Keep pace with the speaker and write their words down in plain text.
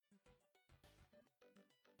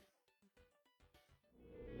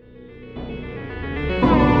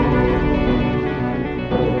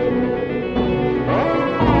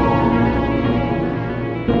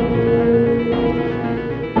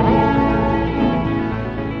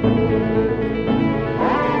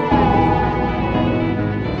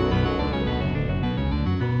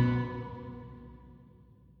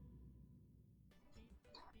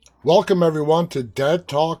Welcome everyone to Dead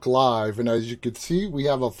Talk Live, and as you can see, we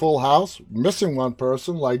have a full house. Missing one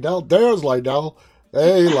person, Lydell. There's Lydell.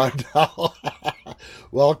 Hey, Lydell.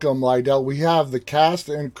 Welcome, Lydell. We have the cast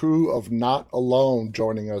and crew of Not Alone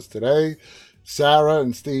joining us today. Sarah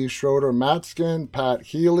and Steve Schroeder Matskin, Pat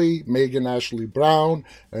Healy, Megan Ashley Brown,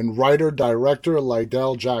 and writer-director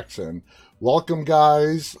Lydell Jackson. Welcome,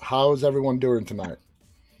 guys. How's everyone doing tonight?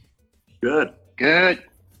 Good. Great.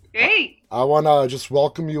 I want to just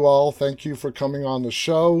welcome you all. Thank you for coming on the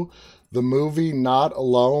show. The movie Not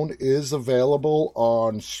Alone is available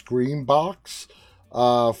on Screambox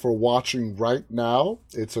for watching right now.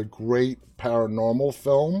 It's a great paranormal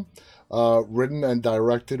film written and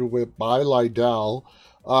directed by Lydell,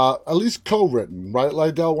 at least co-written, right,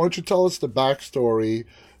 Lydell? Why don't you tell us the backstory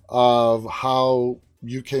of how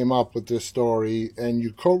you came up with this story and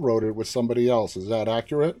you co-wrote it with somebody else. Is that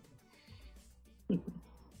accurate?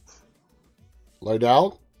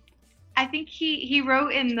 Lydell? I think he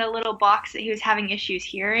wrote in the little box that he was having issues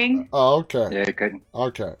hearing. Oh, okay. Yeah, good.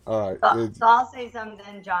 Okay, all right. So I'll say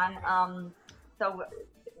something, John. So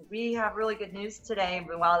we have really good news today.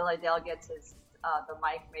 But while Lydell gets his the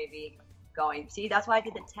mic maybe going, see, that's why I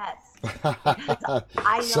did the test.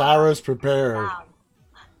 I know Sarah's prepared.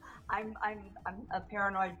 I'm a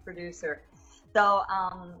paranoid producer. So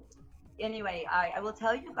anyway, I will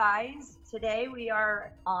tell you guys, today we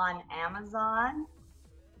are on Amazon,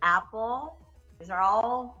 Apple. These are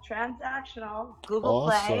all transactional. Google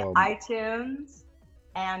Play, iTunes,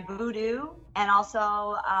 and Vudu, and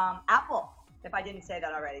also Apple, if I didn't say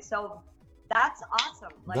that already. So that's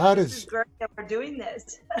awesome. This is great that we're doing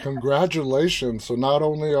this. Congratulations. So not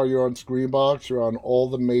only are you on Screambox, you're on all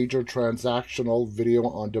the major transactional video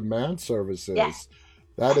on demand services. Yes.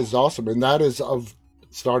 That is awesome. And that is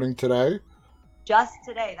starting today? Just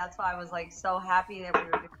today. That's why I was so happy that we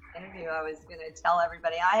were doing the interview. I was going to tell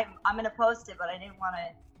everybody. I'm going to post it, but I didn't want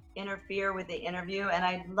to interfere with the interview. And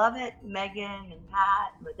I love it. Megan and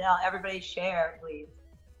Pat, Lydell, everybody share, please.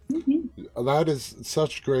 Mm-hmm. That is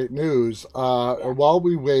such great news. And while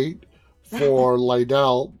we wait for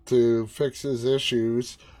Lydell to fix his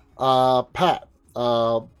issues, Pat,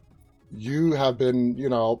 you have been,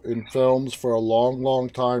 in films for a long, long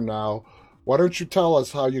time now. Why don't you tell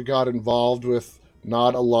us how you got involved with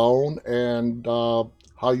Not Alone and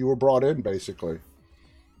how you were brought in, basically?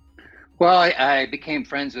 Well, I became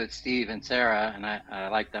friends with Steve and Sarah, and I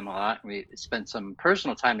liked them a lot. We spent some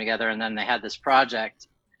personal time together, and then they had this project,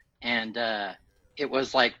 and it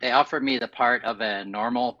was like they offered me the part of a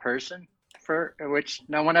normal person, for which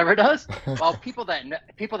no one ever does. Well, people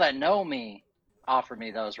that know me offer me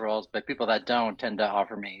those roles, but people that don't tend to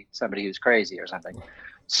offer me somebody who's crazy or something.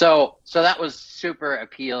 So that was super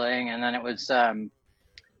appealing. And then it was,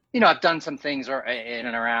 I've done some things in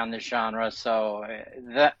and around this genre, so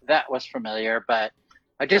that was familiar. But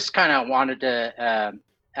I just kind of wanted to,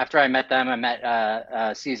 after I met them, I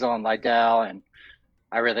met Cecil and Lydell, and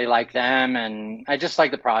I really liked them, and I just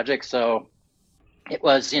liked the project. So it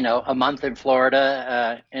was, a month in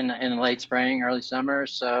Florida in late spring, early summer.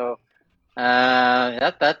 So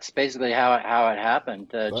that's basically how it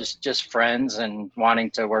happened. Just friends and wanting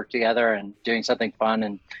to work together and doing something fun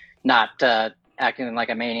and not acting like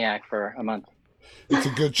a maniac for a month. It's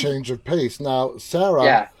a good change of pace. Now,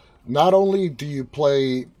 Sarah, not only do you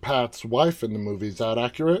play Pat's wife in the movie, is that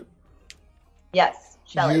accurate? Yes,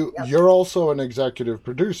 Shelley. You're also an executive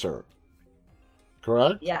producer,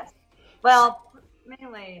 correct? Yes. Well,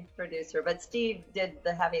 mainly producer, but Steve did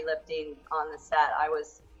the heavy lifting on the set. I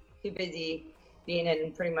was too busy being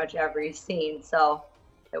in pretty much every scene, so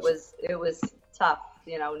it was tough,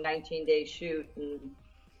 19-day shoot, and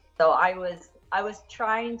so I was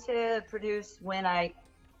trying to produce when I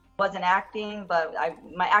wasn't acting, but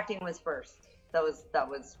my acting was first. That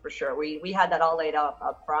was for sure. We had that all laid out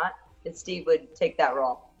up front, and Steve would take that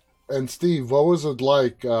role. And Steve, what was it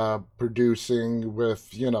like producing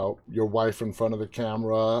with your wife in front of the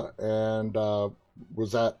camera, and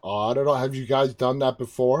was that odd at all? Have you guys done that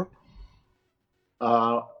before?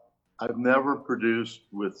 I've never produced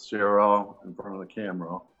with Sarah in front of the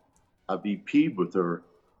camera. I've EP'd with her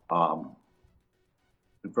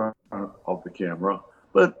in front of the camera.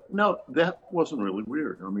 But no, that wasn't really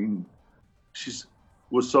weird. I mean, she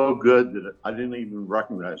was so good that I didn't even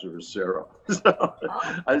recognize her as Sarah. So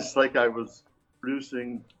I just like I was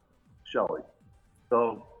producing Shelley.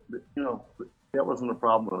 So, that wasn't a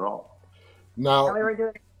problem at all. Now, and we were doing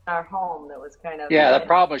it in our home. That was kind of the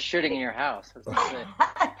problem was shooting in your house.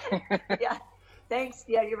 Yeah. Thanks.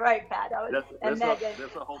 Yeah, you're right, Pat. That's a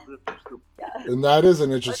whole different story. Yeah. And that is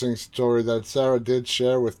an interesting story that Sarah did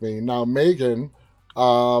share with me. Now, Megan,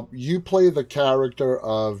 You play the character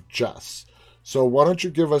of Jess. So why don't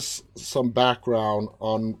you give us some background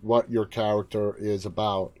on what your character is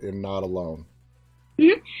about in Not Alone?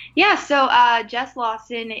 Mhm. Yeah, so Jess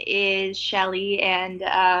Lawson is Shelly, and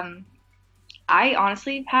I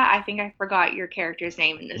honestly, Pat, I think I forgot your character's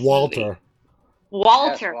name in this movie. Walter. Yes,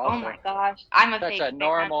 Walter. Oh my Walter. gosh, I'm a Such fake a fan. I'm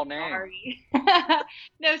normal name. sorry.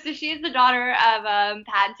 No, so she's the daughter of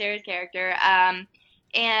Pat and Sarah's character,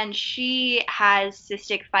 and she has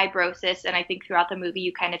cystic fibrosis, and I think throughout the movie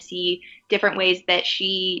you kind of see different ways that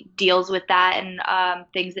she deals with that and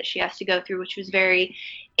things that she has to go through, which was very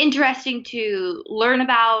interesting to learn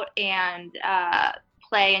about and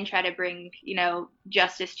play and try to bring,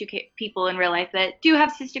 justice to people in real life that do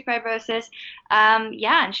have cystic fibrosis.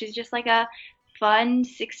 Yeah, and she's just like a fun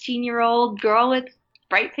 16-year-old girl with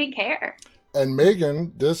bright pink hair. And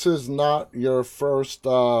Megan, this is not your first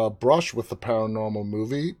brush with the paranormal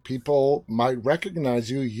movie. People might recognize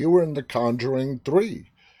you. You were in The Conjuring 3.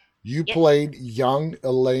 You Yes. played young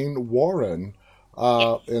Elaine Warren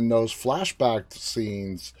Yes. in those flashback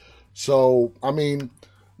scenes. So, I mean,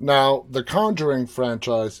 now the Conjuring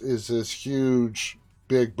franchise is this huge,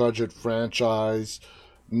 big budget franchise.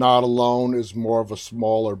 Not Alone is more of a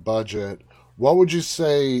smaller budget. What would you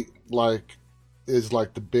say, like, is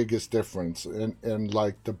like the biggest difference in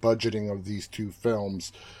like the budgeting of these two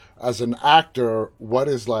films? As an actor, what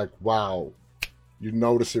is like, wow, you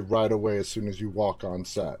notice it right away as soon as you walk on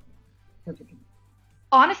set?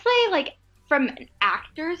 Honestly, like from an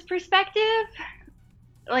actor's perspective,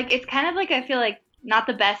 like it's kind of like I feel like not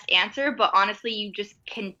the best answer, but honestly, you just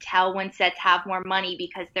can tell when sets have more money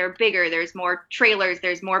because they're bigger, there's more trailers,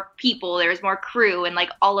 there's more people, there's more crew, and like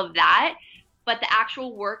all of that. But the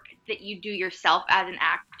actual work that you do yourself as an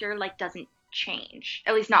actor like doesn't change.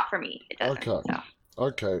 At least not for me. It doesn't. Okay. So.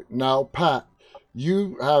 Okay. Now, Pat,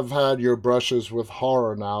 you have had your brushes with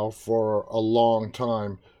horror now for a long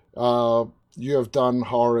time. Uh, you have done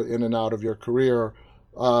horror in and out of your career.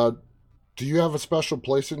 Uh, do you have a special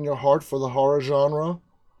place in your heart for the horror genre?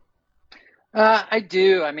 I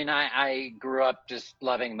do. I mean, I grew up just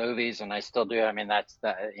loving movies, and I still do. I mean, that's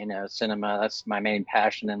cinema. That's my main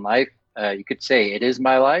passion in life. You could say it is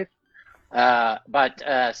my life.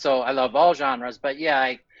 But so I love all genres. But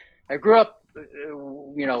yeah, I grew up,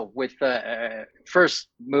 with the first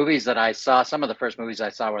movies that I saw. Some of the first movies I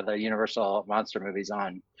saw were the Universal monster movies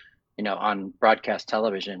on broadcast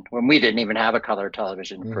television when we didn't even have a color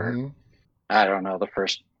television for, Mm-hmm. I don't know, the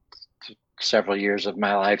first several years of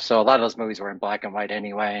my life. So a lot of those movies were in black and white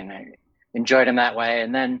anyway, and I enjoyed them that way.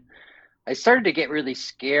 And then I started to get really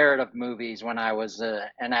scared of movies when I was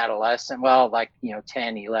an adolescent. Well, like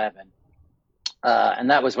 10, 11. And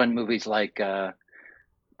that was when movies like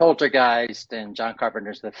Poltergeist and John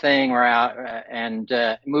Carpenter's The Thing were out, and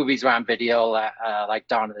movies were on video like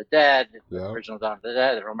Dawn of the Dead, the Yeah. original Dawn of the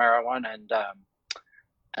Dead, the Romero one, and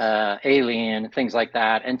Alien, things like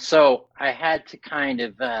that. And so I had to kind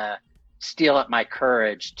of steel up my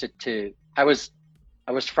courage to I was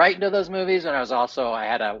frightened of those movies, and I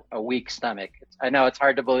had a weak stomach. I know it's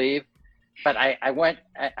hard to believe, but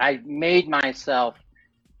I made myself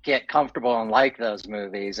get comfortable and like those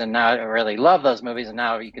movies, and now I really love those movies. And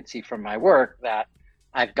now you can see from my work that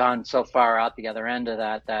I've gone so far out the other end of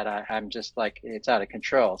that I'm just like, it's out of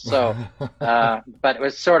control. So, but it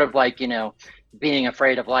was sort of like, being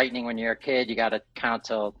afraid of lightning when you're a kid. You got to count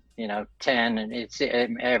till 10,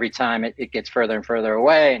 and every time it gets further and further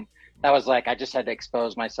away. And that was like, I just had to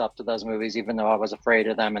expose myself to those movies, even though I was afraid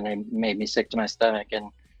of them, and they made me sick to my stomach.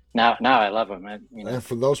 And now I love them. And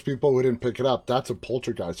for those people who didn't pick it up, that's a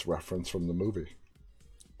Poltergeist reference from the movie.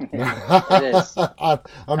 It is. I'm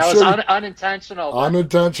That sure was unintentional.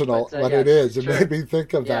 unintentional, but it yes, is. It sure. made me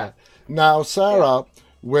think of Yeah. that. Now, Sarah,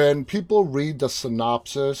 when people read the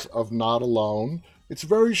synopsis of Not Alone, it's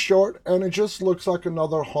very short and it just looks like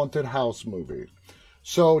another haunted house movie.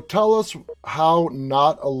 So tell us how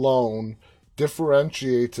Not Alone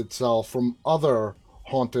differentiates itself from other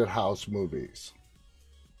haunted house movies.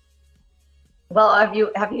 Well, have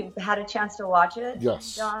you had a chance to watch it,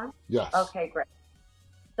 Yes. John? Yes. Okay, great.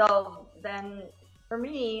 So then, for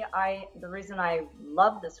me, the reason I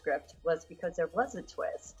loved the script was because there was a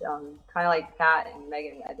twist. Kind of like Pat and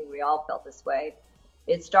Megan, I think we all felt this way.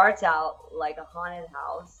 It starts out like a haunted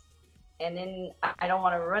house, and then I don't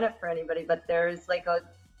want to ruin it for anybody, but there's like a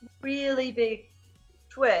really big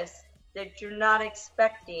twist that you're not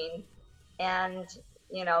expecting, and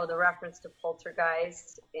the reference to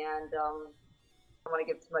Poltergeist, and I don't want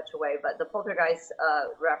to give too much away, but the Poltergeist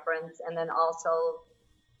reference, and then also,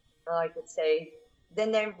 I could say,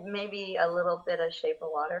 then there maybe a little bit of Shape of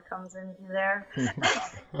Water comes into there.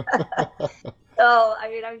 So, I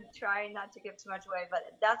mean, I'm trying not to give too much away,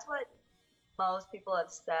 but that's what most people have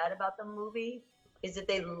said about the movie is that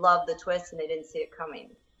they love the twist and they didn't see it coming.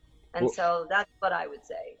 And Well- so that's what I would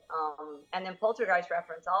say. And then Poltergeist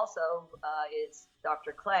reference also is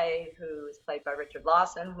Dr. Clay, who is played by Richard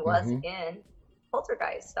Lawson, who was in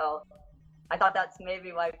Poltergeist. So I thought that's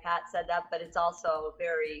maybe why Pat said that, but it's also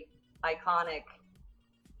very iconic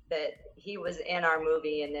that he was in our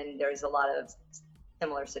movie, and then there's a lot of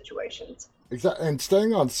similar situations. Exactly. And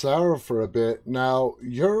staying on Sarah for a bit, now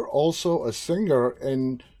you're also a singer,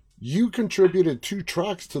 and you contributed 2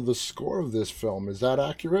 tracks to the score of this film. Is that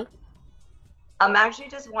accurate? I'm actually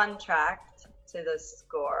just 1 track to the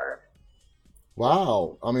score.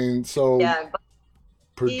 Wow. I mean, so Yeah, but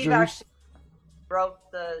Steve produce. actually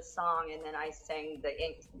wrote the song, and then I sang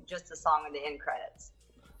just the song in the end credits.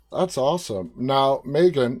 That's awesome. Now,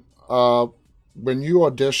 Megan, when you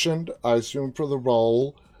auditioned, I assume for the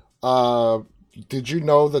role, did you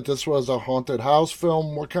know that this was a haunted house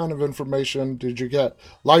film? What kind of information did you get?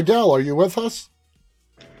 Lydell, are you with us?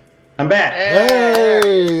 I'm back.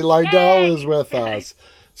 Hey, Lydell Hey! is with us.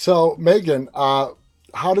 So, Megan,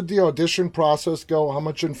 how did the audition process go? How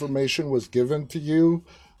much information was given to you?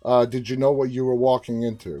 Did you know what you were walking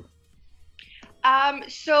into?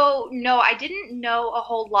 So no, I didn't know a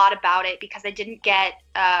whole lot about it because I didn't get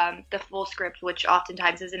the full script, which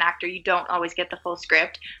oftentimes as an actor you don't always get the full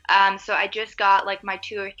script. So I just got like my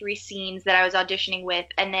 2 or 3 scenes that I was auditioning with,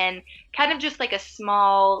 and then kind of just like a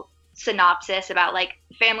small synopsis about like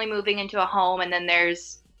family moving into a home, and then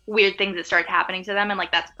there's weird things that start happening to them, and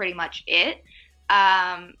like that's pretty much it.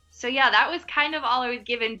 So yeah, that was kind of all I was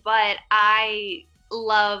given, but I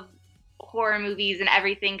love horror movies and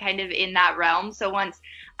everything kind of in that realm. So once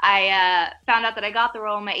I found out that I got the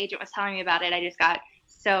role and my agent was telling me about it, I just got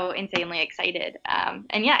so insanely excited.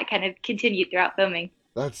 And yeah, it kind of continued throughout filming.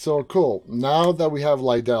 That's so cool. Now that we have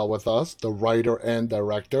Lydell with us, the writer and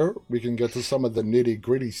director, we can get to some of the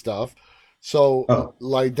nitty-gritty stuff. So,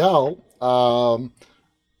 Lydell,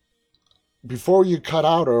 before you cut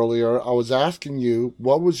out earlier, I was asking you,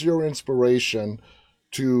 what was your inspiration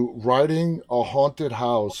to writing a haunted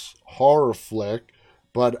house horror flick,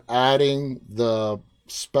 but adding the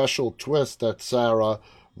special twist that Sarah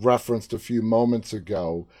referenced a few moments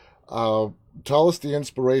ago? Tell us the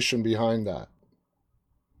inspiration behind that.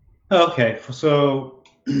 Okay, so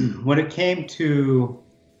when it came to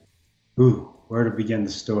where to begin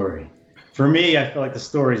the story, for me, I feel like the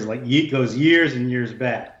story is like goes years and years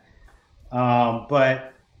back.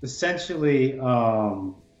 But essentially,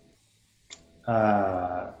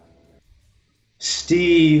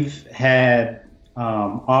 Steve had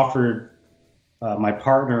offered my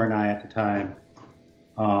partner and I at the time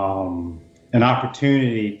an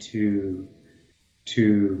opportunity to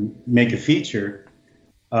make a feature,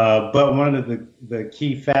 but one of the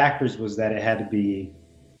key factors was that it had to be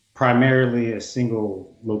primarily a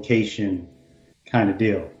single location kind of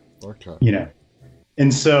deal. Okay. You know,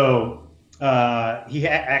 and so he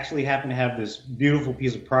actually happened to have this beautiful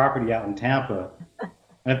piece of property out in Tampa.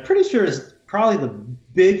 And I'm pretty sure it's probably the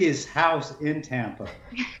biggest house in Tampa.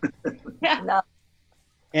 No.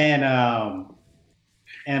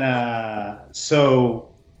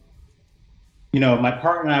 So, you know, my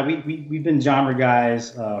partner and I, we've been genre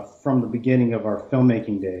guys from the beginning of our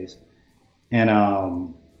filmmaking days. And,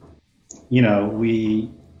 you know,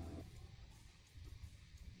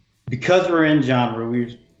 because we're in genre,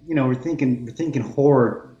 we're thinking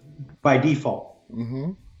horror by default.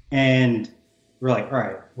 Mm-hmm. And we're like, all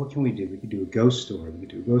right, what can we do? We could do a ghost story.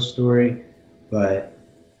 But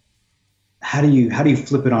how do you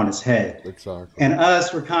flip it on its head? Exactly. And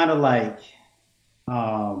us, we're kind of like,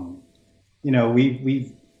 you know,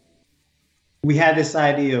 we had this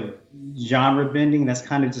idea of genre bending. That's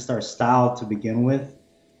kind of just our style to begin with,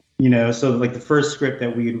 you know. So like the first script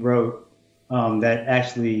that we wrote that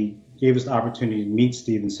actually gave us the opportunity to meet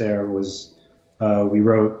Steve and Sarah was we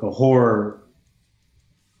wrote a horror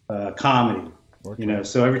comedy. Okay. You know,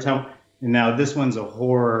 so every time, and now this one's a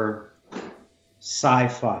horror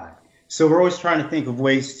sci-fi. So we're always trying to think of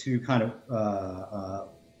ways to kind of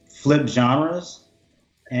flip genres.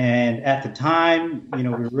 And at the time, you know,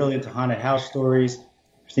 we were really into haunted house stories.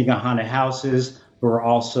 We're thinking of haunted houses, but we're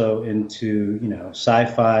also into, you know,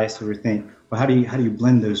 sci-fi. So we're thinking, well, how do you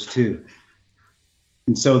blend those two?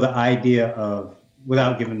 And so the idea of,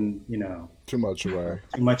 without giving, you know, Too much away.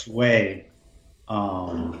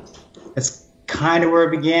 That's kind of where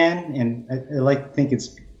it began, and I like to think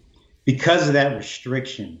it's because of that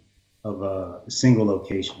restriction of a single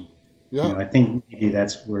location. Yeah. You know, I think maybe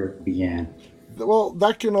that's where it began. Well,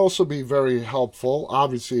 that can also be very helpful.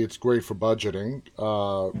 Obviously, it's great for budgeting.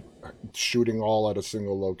 Shooting all at a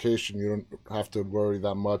single location, you don't have to worry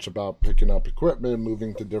that much about picking up equipment,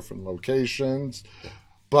 moving to different locations.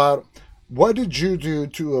 But what did you do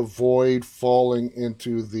to avoid falling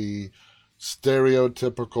into the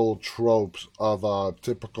stereotypical tropes of a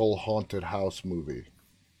typical haunted house movie?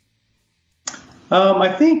 I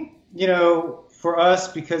think, for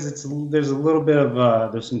us, because there's a little bit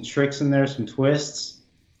of there's some tricks in there, some twists.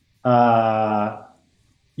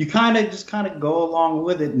 You kind of go along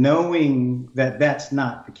with it, knowing that that's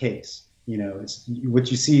not the case. It's what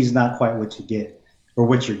you see is not quite what you get or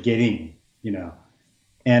what you're getting.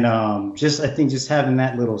 And I think just having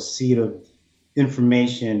that little seed of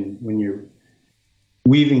information when you're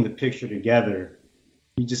weaving the picture together,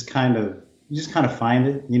 you just kind of find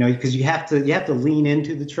it, because you have to lean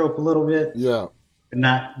into the trope a little bit, Yeah, but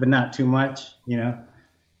not too much,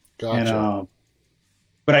 gotcha. And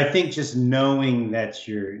but I think just knowing that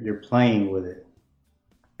you're playing with it,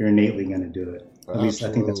 you're innately going to do it. At least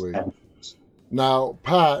I think that's what Absolutely. happens. Now,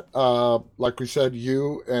 Pat, like we said,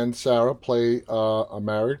 you and Sarah play a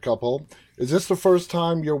married couple. Is this the first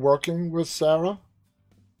time you're working with Sarah?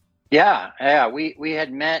 Yeah. We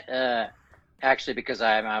had met actually because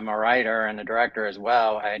I'm a writer and a director as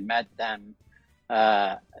well. I had met them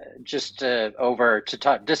just over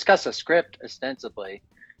to discuss a script ostensibly,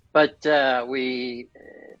 but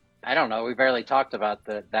I don't know, we barely talked about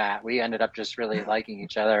that. We ended up just really liking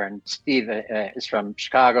each other, and Steve is from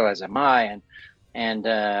Chicago, as am I, and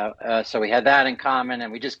so we had that in common,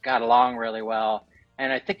 and we just got along really well.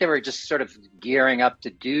 And I think they were just sort of gearing up to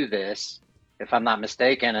do this, if I'm not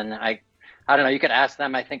mistaken. And I don't know, you could ask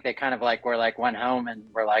them. I think they kind of went home and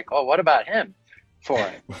were like, oh, what about him for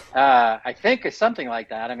it? I think it's something like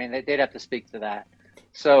that. I mean, they'd have to speak to that.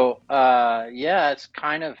 So, yeah, it's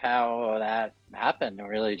kind of how that happened. It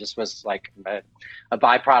really just was like a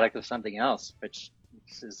byproduct of something else, which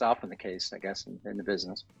is often the case, I guess, in the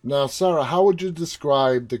business. Now, Sarah, how would you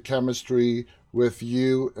describe the chemistry with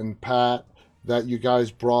you and Pat that you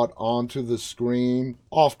guys brought onto the screen,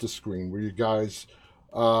 off the screen, where you guys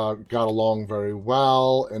got along very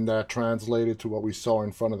well, and that translated to what we saw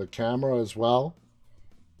in front of the camera as well?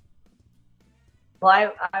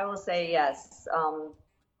 Well, I will say yes.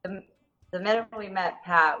 The minute we met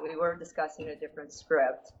Pat, we were discussing a different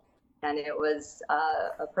script, and it was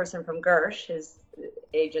a person from Gersh, his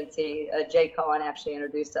agency, Jay Cohen, actually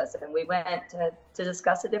introduced us, and we went to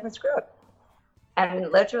discuss a different script.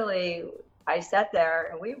 And literally, I sat there,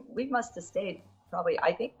 and we must have stayed probably,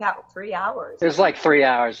 I think, Pat, 3 hours. It was like 3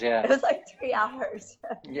 hours, yeah. It was like 3 hours.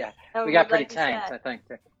 Yeah, And we got pretty like you tanked, said, I think.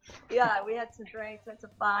 yeah, we had some drinks, had some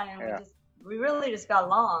fun, and Yeah. we really just got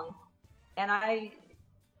along. And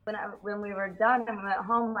when we were done and we went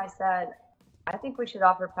home, I said, I think we should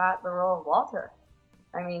offer Pat the role of Walter.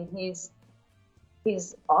 I mean,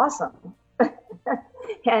 he's awesome.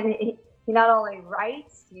 And he not only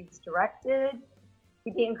writes, he's directed.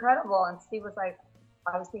 He'd be incredible. And Steve was like,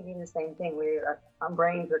 I was thinking the same thing. Our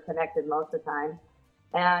brains are connected most of the time.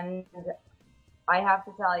 And I have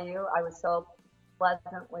to tell you, I was so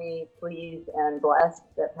pleasantly pleased and blessed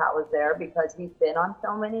that Pat was there, because he's been on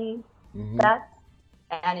so many sets,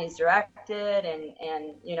 and he's directed, and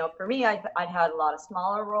for me, I'd had a lot of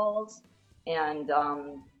smaller roles, and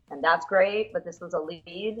that's great, but this was a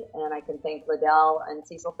lead, and I can thank Liddell and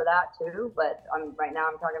Cecil for that too. But right now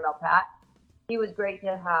I'm talking about Pat. He was great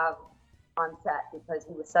to have on set because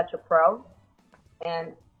he was such a pro,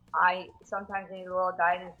 and I sometimes need a little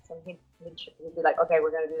guidance, and he'd be like, okay,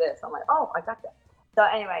 we're going to do this. I'm like, oh, I got that. So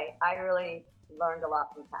anyway, I really learned a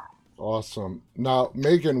lot from Pat. Awesome. Now,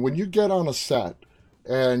 Megan, when you get on a set,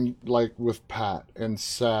 and like with Pat and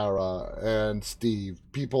Sarah and Steve,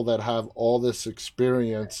 people that have all this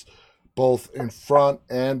experience both in front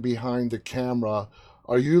and behind the camera,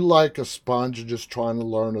 are you like a sponge just trying to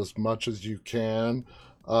learn as much as you can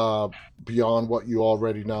beyond what you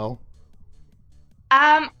already know?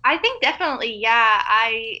 I think definitely, yeah.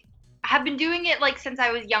 I have been doing it since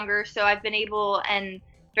I was younger, so I've been able and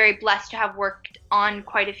very blessed to have worked on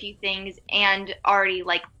quite a few things and already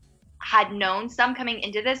had known some coming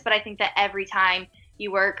into this. But I think that every time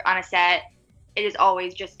you work on a set, it is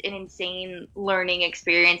always just an insane learning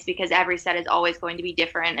experience, because every set is always going to be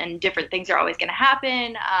different and different things are always going to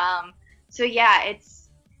happen. So yeah,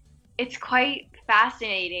 it's quite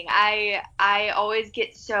fascinating. I always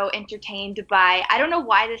get so entertained by, I don't know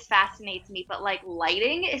why this fascinates me, but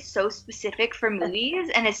lighting is so specific for movies,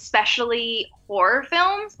 and especially horror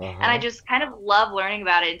films. And I just kind of love learning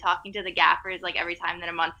about it and talking to the gaffers every time that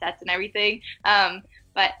I'm on sets and everything.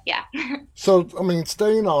 But yeah. So, I mean,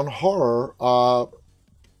 staying on horror,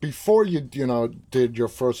 before you did your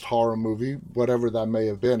first horror movie, whatever that may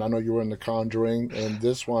have been, I know you were in The Conjuring and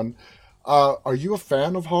this one. Are you a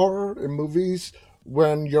fan of horror in movies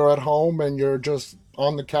when you're at home and you're just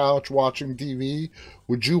on the couch watching TV?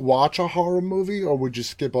 Would you watch a horror movie or would you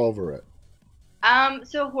skip over it?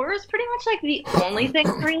 So horror is pretty much like the only thing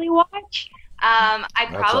I really watch. I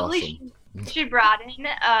That's probably awesome. should broaden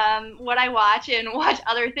what I watch and watch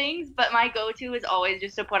other things, but my go-to is always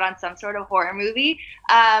just to put on some sort of horror movie,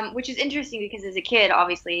 which is interesting because as a kid,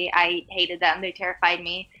 obviously, I hated them. They terrified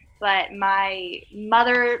me. But my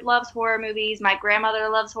mother loves horror movies. My grandmother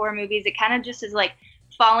loves horror movies. It kind of just is like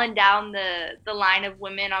fallen down the line of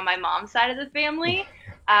women on my mom's side of the family.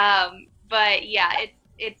 But yeah,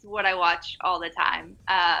 it's what I watch all the time.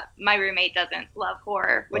 My roommate doesn't love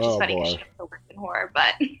horror, which is Oh funny because boy. she also works in horror.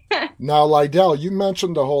 But Now, Lydell, you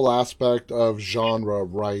mentioned the whole aspect of genre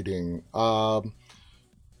writing.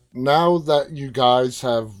 Now that you guys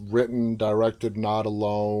have written, directed Not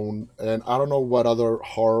Alone, and I don't know what other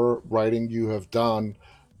horror writing you have done,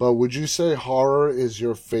 but would you say horror is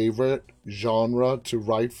your favorite genre to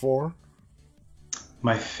write for?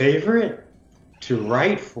 My favorite to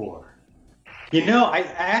write for.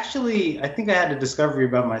 I think I had a discovery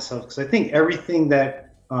about myself because I think everything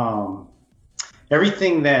that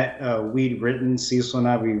we'd written, Cecil and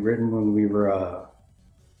I, we written when we were uh,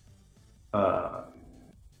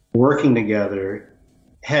 working together,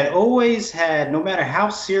 had always had, no matter how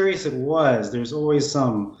serious it was, there's always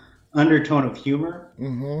some undertone of humor.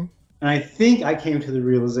 Mm-hmm. And I think I came to the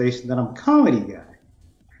realization that I'm a comedy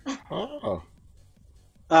guy. Oh,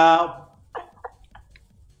 Uh,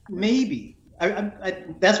 Maybe.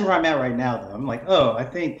 That's where I'm at right now, though. I'm like, oh, I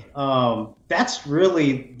think that's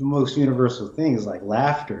really the most universal thing is like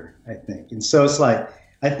laughter, I think. And so it's like,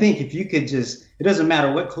 I think if you could just, it doesn't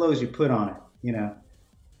matter what clothes you put on it.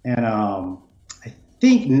 And I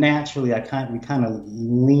think naturally we kind of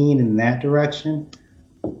lean in that direction.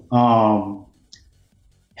 Um,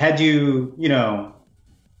 Had you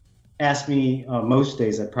asked me most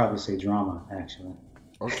days, I'd probably say drama, actually.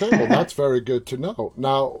 okay. Well, that's very good to know.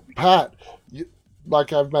 Now, Pat,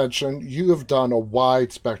 like I've mentioned, you have done a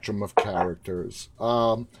wide spectrum of characters.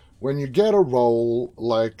 When you get a role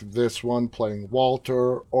like this one, playing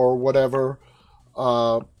Walter or whatever,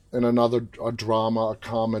 uh, in another a drama, a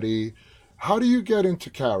comedy, how do you get into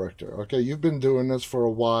character? Okay, you've been doing this for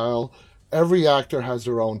a while. Every actor has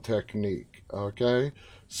their own technique. Okay,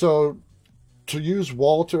 so to use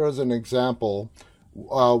Walter as an example,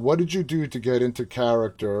 what did you do to get into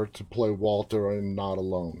character to play Walter in Not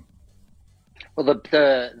Alone? Well,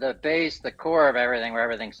 the base, the core of everything, where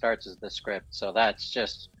everything starts, is the script. So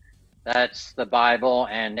that's the Bible,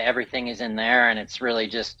 and everything is in there, and it's really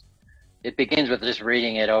just it begins with just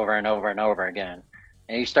reading it over and over and over again,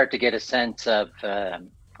 and you start to get a sense of.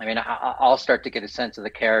 I'll start to get a sense of the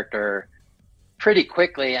character pretty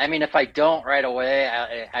quickly. I mean, if I don't right away,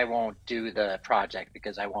 I won't do the project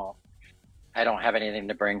because I don't have anything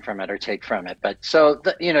to bring from it or take from it. But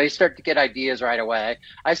you start to get ideas right away.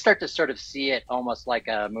 I start to sort of see it almost like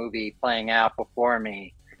a movie playing out before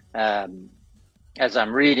me um, as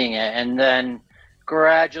I'm reading it. And then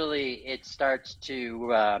gradually it starts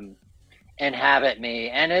to inhabit me.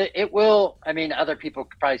 And it will, I mean, other people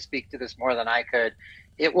could probably speak to this more than I could.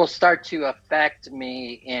 It will start to affect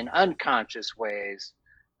me in unconscious ways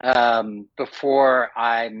before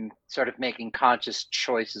I'm sort of making conscious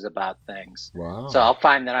choices about things. So Wow. I'll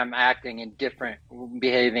find that I'm acting in different,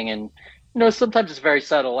 behaving, and sometimes it's very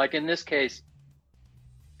subtle. Like in this case,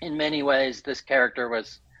 in many ways, this character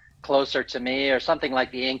was closer to me, or something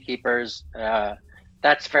like the Innkeepers.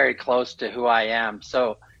 That's very close to who I am.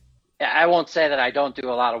 So I won't say that I don't do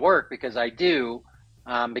a lot of work because I do,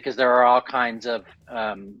 because there are all kinds of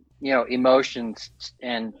emotions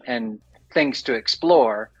and things to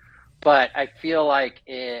explore. But I feel like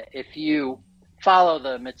if you follow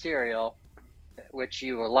the material, which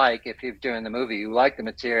you will like, if you're doing the movie, you like the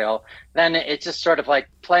material, then it's just sort of like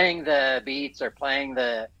playing the beats or playing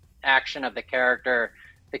the action of the character.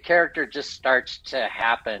 The character just starts to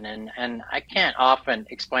happen, and I can't often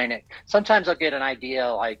explain it. Sometimes I'll get an idea,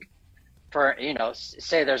 like for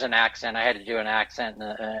say there's an accent. I had to do an accent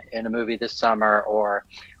in a movie this summer, or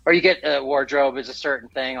you get wardrobe is a certain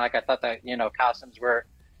thing. Like I thought that costumes were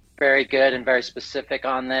very good and very specific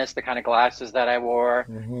on this. The kind of glasses that I wore,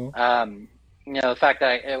 Mm-hmm. the fact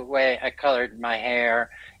that the way I colored my hair,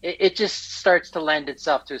 it just starts to lend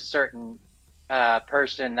itself to a certain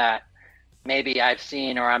person that maybe I've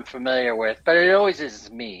seen or I'm familiar with. But it always is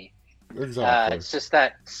me. Exactly. It's just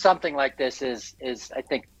that something like this is I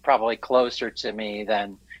think probably closer to me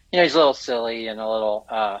than, he's a little silly and a little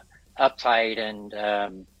uptight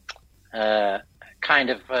and kind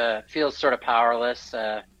of feels sort of powerless.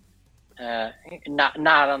 Not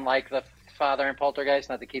unlike the father in Poltergeist.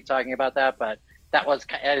 Not to keep talking about that, but that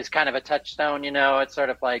is kind of a touchstone. It's sort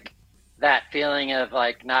of like that feeling of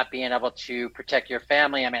like not being able to protect your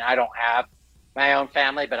family. I mean, I don't have my own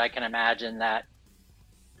family, but I can imagine that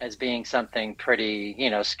as being something pretty,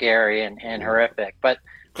 scary and horrific. But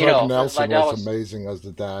Craig Nelson Lydell was amazing as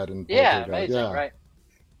the dad in yeah, Poltergeist. amazing, Yeah. right?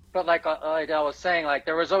 But like Lydell was saying, like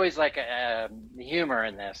there was always like a humor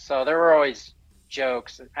in this, so there were always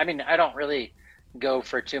jokes. I mean, I don't really go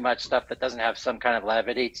for too much stuff that doesn't have some kind of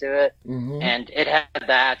levity to it, and it had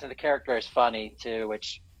that, and the character is funny too,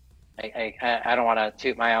 which I don't want to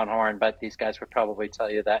toot my own horn, but these guys would probably tell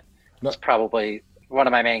you that it's probably one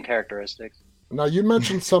of my main characteristics. Now, you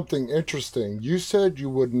mentioned something interesting. You said you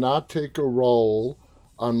would not take a role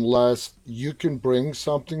unless you can bring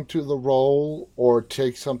something to the role or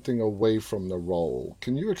take something away from the role.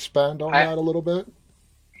 Can you expand on that a little bit?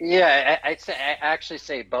 Yeah, I actually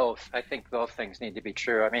say both. I think both things need to be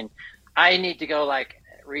true. I mean, I need to go like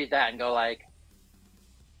read that and go like,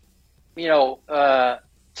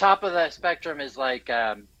 top of the spectrum is like,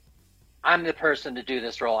 I'm the person to do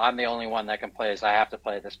this role. I'm the only one that can play this. I have to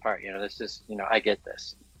play this part. This is, I get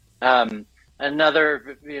this.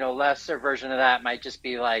 Another, lesser version of that might just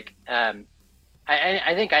be like,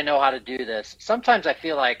 I think I know how to do this. Sometimes I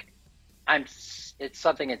feel like it's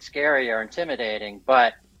something that's scary or intimidating,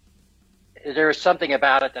 but there's something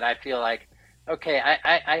about it that I feel like, okay,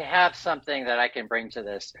 I have something that I can bring to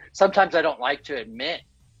this. Sometimes I don't like to admit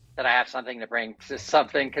that I have something to bring to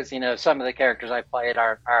something because, some of the characters I played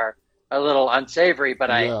are a little unsavory,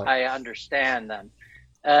 but I understand them.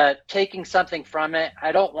 Taking something from it,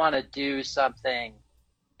 I don't want to do something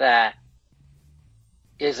that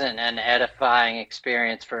isn't an edifying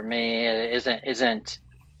experience for me. It isn't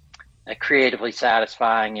creatively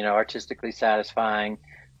satisfying, artistically satisfying.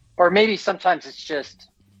 Or maybe sometimes it's just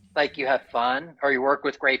like you have fun or you work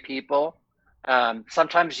with great people.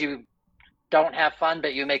 Sometimes you don't have fun,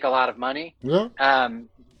 but you make a lot of money. Yeah.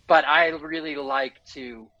 But I really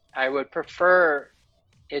I would prefer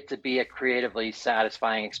it to be a creatively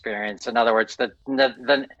satisfying experience. In other words,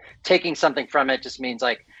 the taking something from it just means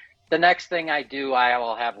like the next thing I do, I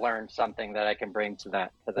will have learned something that I can bring to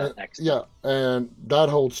that next. Yeah, and that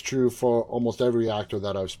holds true for almost every actor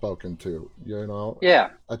that I've spoken to. Yeah.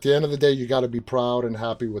 At the end of the day, you got to be proud and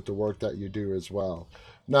happy with the work that you do as well.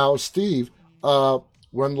 Now, Steve,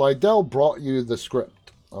 when Lydell brought you the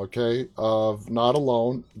script, okay, of Not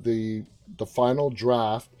Alone, the final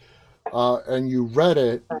draft, and you read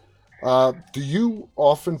it, do you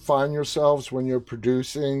often find yourselves when you're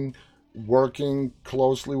producing working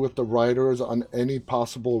closely with the writers on any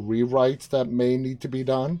possible rewrites that may need to be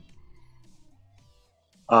done?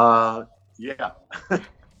 Yeah.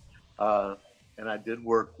 And I did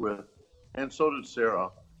work with, and so did Sarah.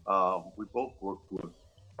 We both worked with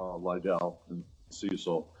Lydell and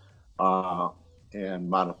Cecil and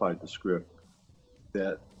modified the script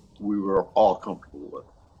that we were all comfortable with.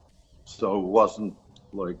 So it wasn't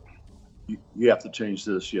like, you have to change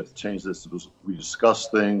this, you have to change this. We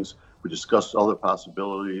discussed things, we discussed other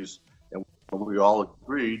possibilities, and when we all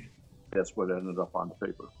agreed, that's what ended up on the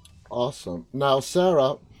paper. Awesome. Now,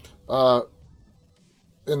 Sarah,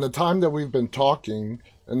 in the time that we've been talking,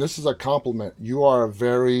 and this is a compliment, you are a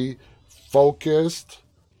very focused,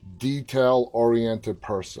 detail-oriented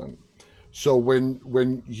person. So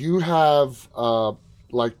when you have,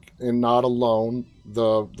 like in Not Alone,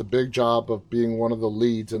 the big job of being one of the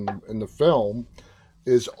leads in the film,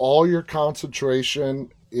 is all your concentration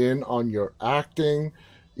in on your acting,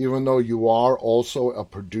 even though you are also a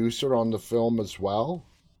producer on the film as well?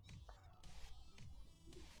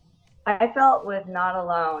 I felt with Not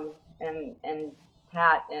Alone, and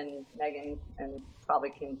Pat and Megan and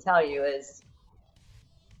probably can tell you, is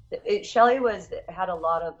Shelley had a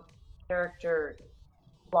lot of character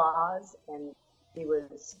flaws, and she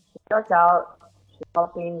starts out, she's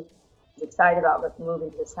helping, she's excited about moving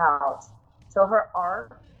to this house. So her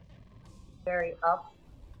arc very up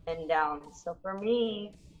and down. So for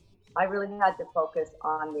me, I really had to focus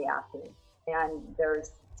on the acting. And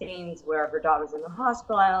there's scenes where her daughter's in the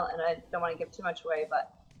hospital, and I don't want to give too much away,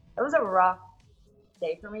 but it was a rough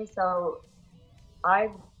day for me. So I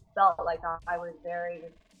felt like I was very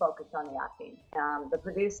focused on the acting. The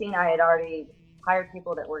producing, I had already hired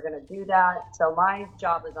people that were going to do that. So my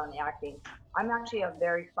job was on the acting. I'm actually a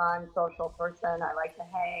very fun social person. I like to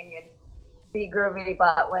hang, be groovy.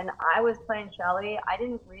 But when I was playing Shelley, I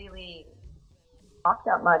didn't really talk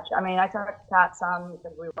that much. I mean, I talked to Pat some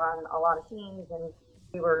because we were on a lot of teams and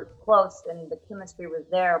we were close and the chemistry was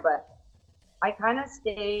there. But I kind of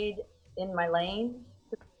stayed in my lane,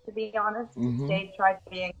 to be honest. Tried to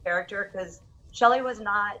be in character because Shelley was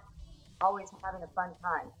not always having a fun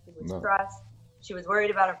time. She was stressed. She was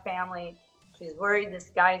worried about her family. She was worried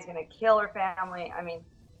this guy is going to kill her family. I mean,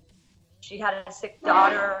 she had a sick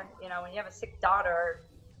daughter. You know, when you have a sick daughter,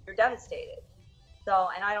 you're devastated. So,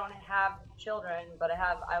 and I don't have children, but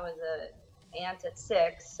I was an aunt at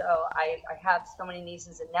 6. So I have so many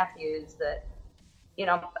nieces and nephews that, you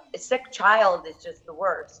know, a sick child is just the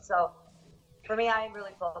worst. So for me, I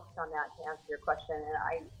really focused on that to answer your question. And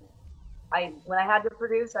I when I had to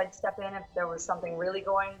produce, I'd step in if there was something really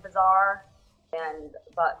going bizarre.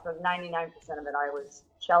 But for 99% of it, I was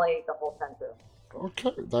Shelley the whole time through.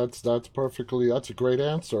 Okay, that's a great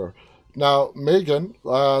answer. Now, Megan,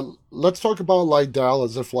 let's talk about Lydell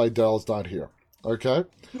as if Lydell's not here. Okay,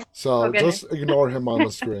 so just ignore him on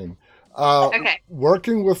the screen. Okay.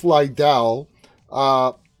 Working with Lydell,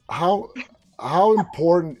 how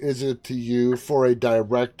important is it to you for a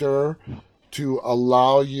director to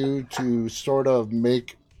allow you to sort of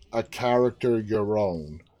make a character your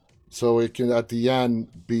own, so it can at the end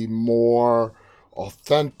be more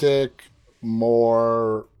authentic,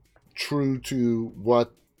 more true to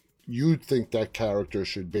what you think that character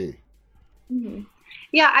should be? Mm-hmm.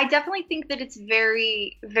 Yeah, I definitely think that it's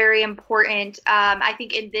very, very important. I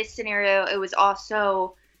think in this scenario, it was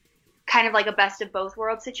also kind of like a best of both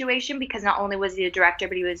worlds situation because not only was he a director,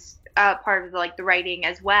 but he was part of the writing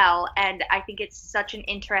as well. And I think it's such an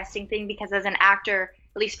interesting thing because as an actor,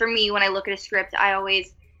 at least for me, when I look at a script, I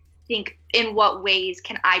always think in what ways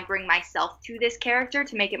can I bring myself to this character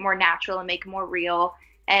to make it more natural and make it more real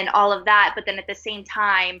and all of that. But then at the same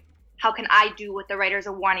time, how can I do what the writers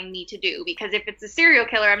are wanting me to do? Because if it's a serial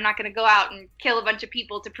killer, I'm not going to go out and kill a bunch of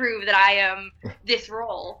people to prove that I am this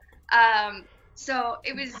role. So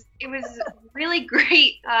it was really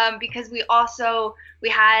great because we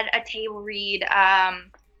had a table read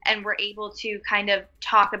and we're able to kind of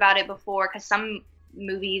talk about it before, because some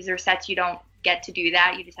movies or sets you don't get to do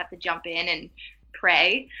that. You just have to jump in and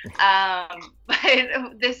pray. But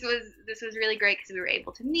this was really great because we were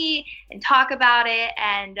able to meet and talk about it.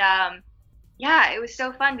 And yeah, it was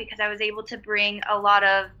so fun because I was able to bring a lot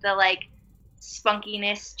of the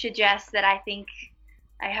spunkiness to Jess that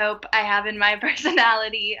I hope I have in my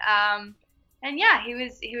personality. And yeah, he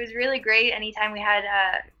was really great. Anytime we had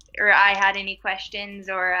or I had any questions,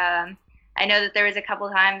 or I know that there was a couple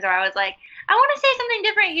times where I was like, I want to say something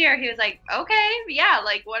different here. He was like, okay, yeah,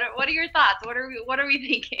 what are your thoughts? What are we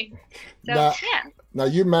thinking? So yeah. Now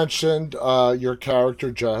you mentioned your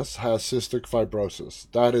character Jess has cystic fibrosis.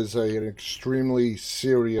 That is an extremely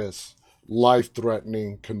serious,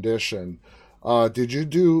 life-threatening condition. Did you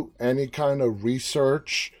do any kind of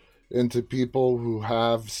research into people who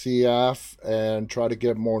have CF and try to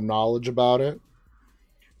get more knowledge about it?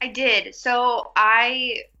 I did. So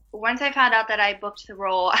once I found out that I booked the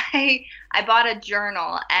role, I bought a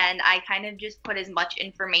journal and I kind of just put as much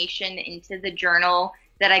information into the journal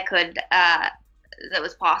that I could, that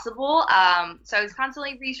was possible. So I was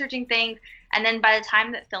constantly researching things. And then by the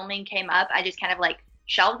time that filming came up, I just kind of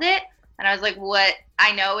shelved it. And I was like, what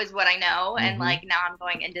I know is what I know. And now I'm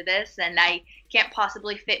going into this and I can't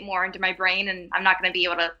possibly fit more into my brain and I'm not going to be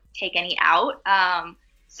able to take any out.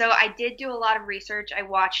 So I did do a lot of research. I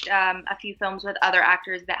watched a few films with other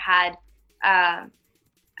actors that had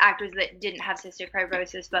actors that didn't have cystic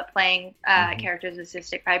fibrosis, but playing characters with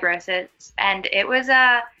cystic fibrosis. And it was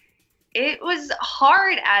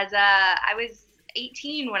hard as I was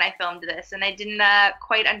 18 when I filmed this and I didn't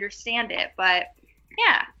quite understand it, but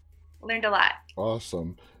yeah, learned a lot.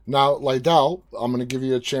 Awesome. Now, Lydell, I'm going to give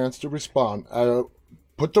you a chance to respond.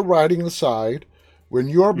 Put the writing aside. When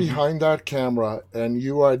you are behind that camera and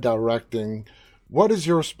you are directing, what is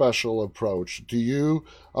your special approach?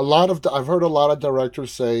 I've heard a lot of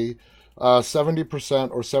directors say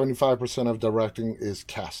 70% or 75% of directing is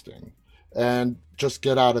casting and just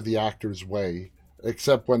get out of the actor's way,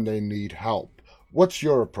 except when they need help. What's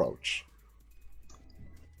your approach?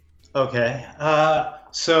 Okay.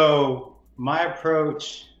 So my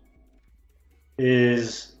approach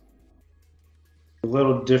is a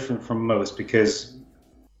little different from most because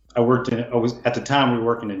at the time we were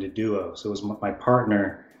working in a duo. So it was my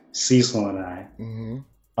partner, Cecil, and I.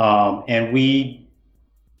 And we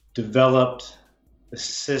developed a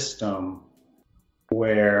system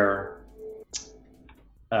where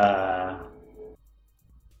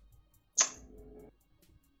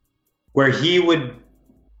he would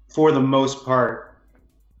for the most part,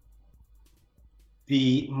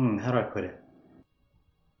 be how do I put it?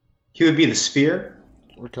 He would be the spear,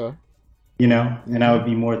 Okay. and I would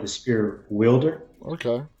be more the spear wielder.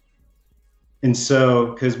 Okay. And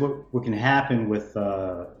so, because what can happen with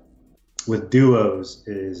duos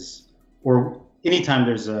is, or anytime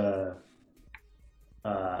there's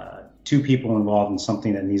two people involved in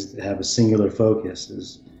something that needs to have a singular focus,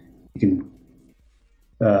 is you can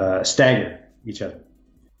stagger each other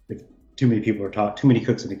if too many people are too many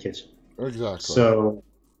cooks in the kitchen. Exactly. So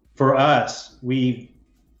for us, we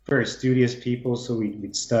very studious people, so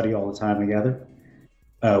we'd study all the time together.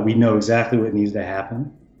 We know exactly what needs to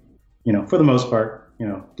happen, for the most part,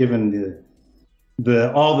 given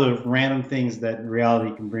the all the random things that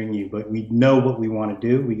reality can bring you, but we know what we want to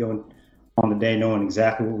do. We go on the day knowing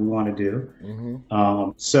exactly what we want to do.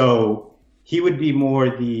 Mm-hmm. So he would be more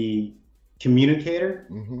the communicator,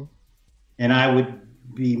 Mm-hmm. and I would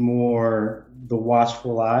be more the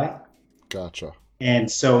watchful eye. Gotcha. And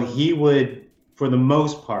so he would, for the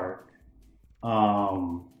most part,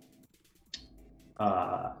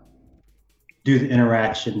 do the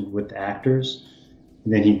interaction with the actors.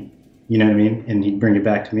 And then he, you know what I mean? And he'd bring it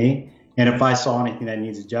back to me. And if I saw anything that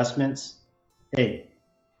needs adjustments, hey,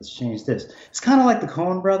 let's change this. It's kind of like the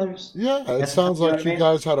Coen brothers. Yeah, it sounds like you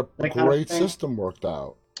guys had a That great kind of thing. system worked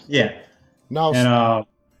out. Yeah. Now, And,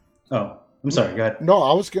 I'm sorry, go ahead. no,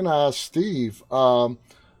 I was going to ask Steve.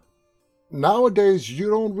 Nowadays, you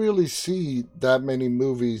don't really see that many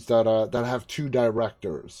movies that have two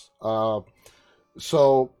directors.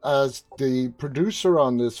 So, as the producer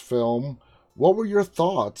on this film, what were your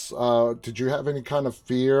thoughts? Did you have any kind of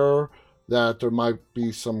fear that there might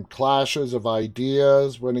be some clashes of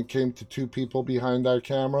ideas when it came to two people behind that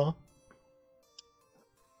camera?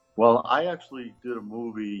 Well, I actually did a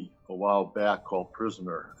movie a while back called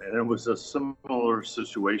Prisoner, and it was a similar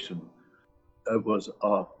situation. It was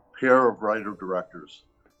a pair of writer-directors.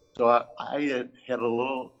 So I had a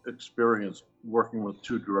little experience working with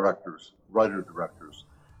two directors, writer-directors.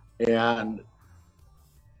 And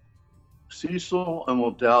Cecil and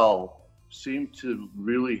Liddell seemed to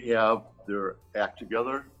really have their act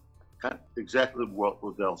together, kind of exactly what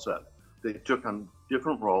Liddell said. They took on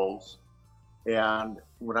different roles, and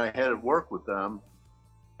when I had to work with them,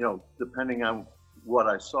 depending on what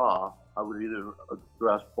I saw, I would either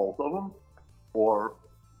address both of them, or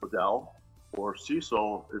Liddell, or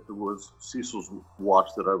Cecil if it was Cecil's watch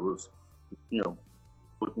that I was,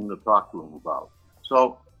 looking to talk to him about.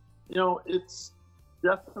 So, it's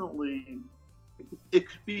definitely, it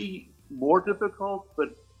could be more difficult,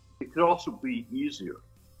 but it could also be easier.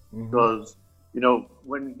 Mm-hmm. Because,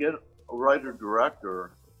 when you get a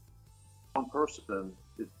writer-director, one person,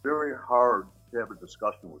 it's very hard to have a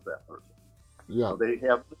discussion with that person. Yeah. They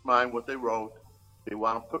have in mind what they wrote. They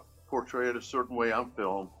want to portray it a certain way on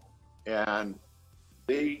film, and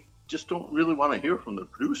they just don't really want to hear from the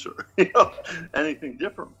producer, anything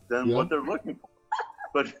different than what they're looking for.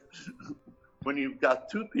 But when you've got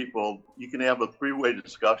two people, you can have a three-way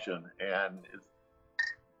discussion, and it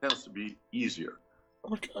tends to be easier.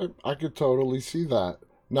 Okay, I could totally see that.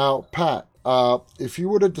 Now, Pat, if you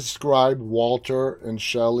were to describe Walter and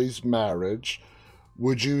Shelley's marriage,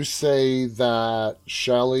 would you say that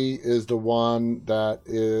Shelley is the one that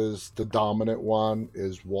is the dominant one?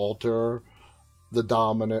 Is Walter the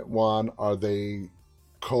dominant one? Are they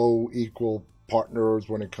co-equal partners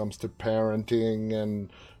when it comes to parenting and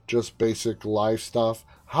just basic life stuff?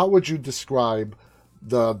 How would you describe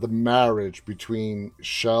the marriage between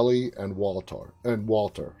Shelley and Walter?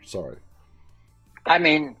 Sorry. I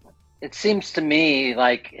mean, it seems to me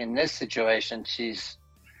like in this situation, she's,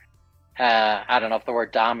 I don't know if the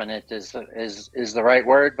word dominant is the right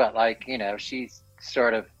word, but she's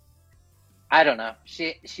sort of, I don't know.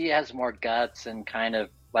 She has more guts and kind of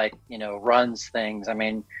runs things. I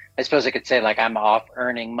mean, I suppose I could say I'm off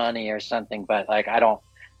earning money or something, but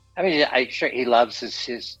I'm sure he loves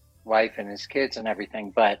his wife and his kids and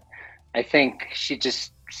everything, but I think she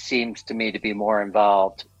just seems to me to be more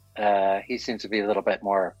involved. He seems to be a little bit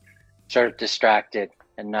more sort of distracted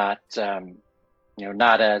and not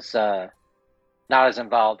as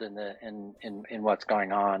involved in what's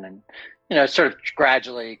going on, and sort of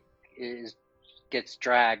gradually gets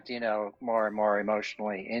dragged more and more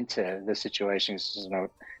emotionally into the situation,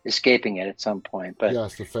 escaping it at some point. But I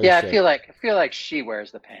feel like she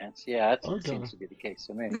wears the pants. Yeah, that seems to be the case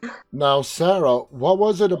to me. Now, Sarah, what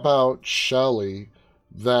was it about Shelley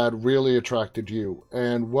that really attracted you,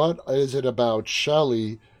 and what is it about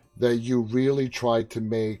Shelley that you really tried to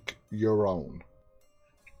make your own?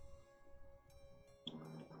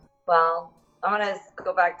 Well, I'm going to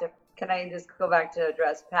go back to can I just go back to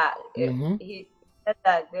address Pat? Mm-hmm. He said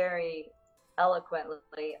that very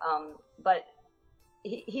eloquently, but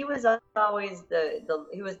he was always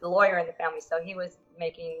he was the lawyer in the family, so he was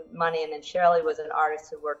making money, and then Shirley was an artist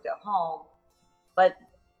who worked at home. But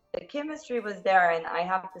the chemistry was there, and I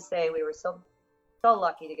have to say we were so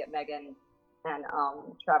lucky to get Megan and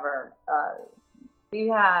Trevor. We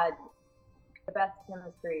had the best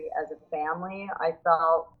chemistry as a family. I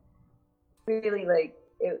felt really like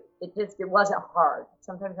it wasn't hard.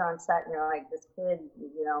 Sometimes on set, you're like, this kid,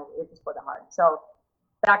 it just wasn't hard. So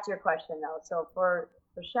back to your question though. So for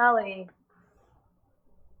Shelley,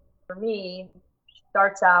 for me, she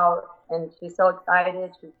starts out and she's so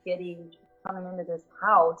excited, she's giddy, she's coming into this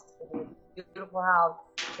house, this beautiful house.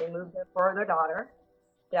 They moved there for their daughter,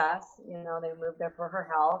 Jess, they moved there for her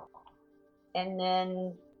health. And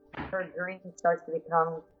then her dream starts to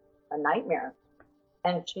become a nightmare.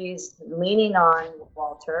 And she's leaning on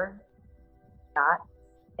Walter,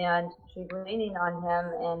 and she's leaning on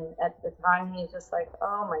him. And at the time, he's just like,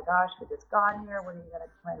 oh my gosh, we just got here. What are you going to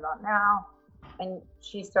complain about now? And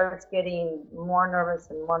she starts getting more nervous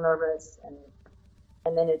and more nervous.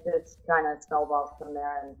 And then it just kind of snowballs from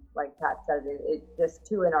there. And like Pat said, it's just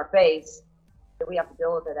too in our face that we have to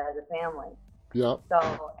deal with it as a family. Yeah.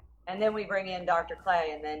 So, and then we bring in Dr. Clay,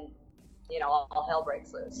 and then, all hell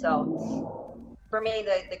breaks loose. So for me,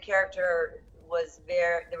 the character was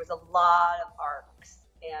there was a lot of arcs,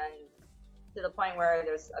 and to the point where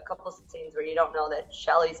there's a couple of scenes where you don't know that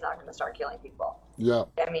Shelley's not going to start killing people. Yeah.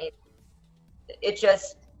 I mean,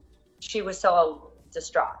 she was so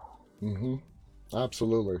distraught. Mm-hmm.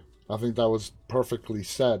 Absolutely. I think that was perfectly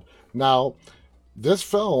said. Now, this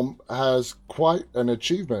film has quite an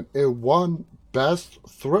achievement. It won Best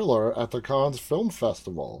Thriller at the Cannes Film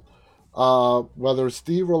Festival. Whether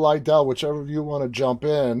Steve or Lydell, whichever of you want to jump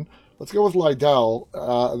in, let's go with Lydell,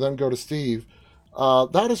 then go to Steve.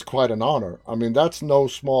 That is quite an honor. I mean, that's no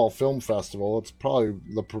small film festival. It's probably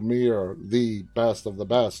the premier, the best of the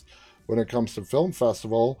best when it comes to film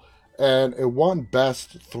festival. And it won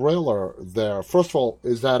Best Thriller there. First of all,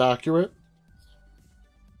 is that accurate?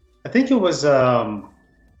 I think it was, what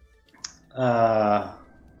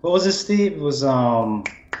was it, Steve? It was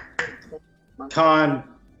Cannes.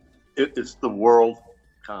 It's the World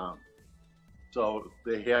Con. So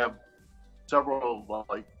they have several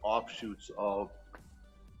offshoots of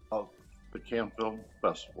the Cannes Film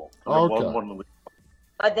Festival. Okay.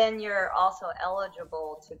 But then you're also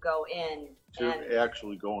eligible to go in to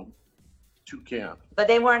actually go to Cannes. But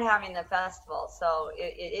they weren't having the festival, so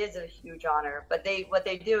it is a huge honor. But what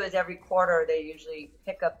they do is every quarter they usually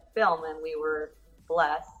pick up film, and we were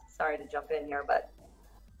blessed. Sorry to jump in here, but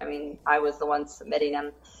I mean, I was the one submitting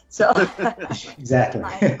them. So exactly.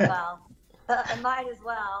 I might as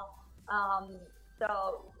well.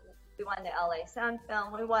 So we won the LA Sun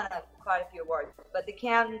Film. We won quite a few awards, but the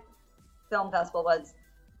Cannes Film Festival was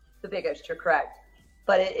the biggest. You're correct,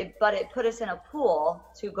 but it put us in a pool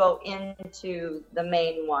to go into the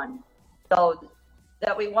main one. So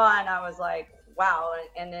that we won, I was like, wow.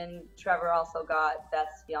 And then Trevor also got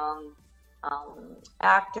Best Young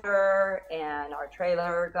Actor, and our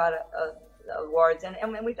trailer got awards, and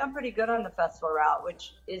we've done pretty good on the festival route,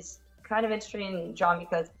 which is kind of interesting, John,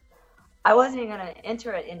 because I wasn't even going to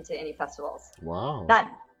enter it into any festivals. Wow. None.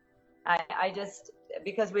 I just,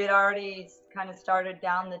 because we had already kind of started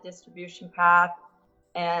down the distribution path,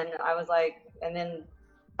 and I was like, and then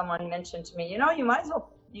someone mentioned to me,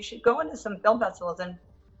 you should go into some film festivals, and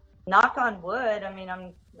knock on wood, I mean,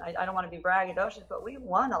 I don't want to be braggadocious, but we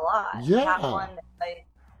won a lot. Yeah.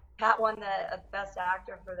 Pat won the Best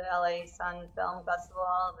Actor for the LA Sun Film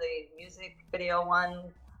Festival. The music video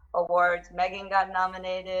won awards. Megan got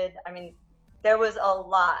nominated. I mean, there was a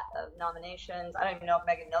lot of nominations. I don't even know if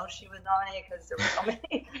Megan knows she was nominated because there were so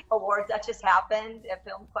many awards that just happened at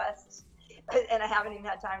Film Quest, and I haven't even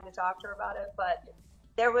had time to talk to her about it. But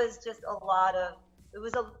there was just a lot of it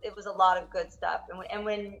was a lot of good stuff. And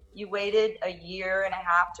when you waited a year and a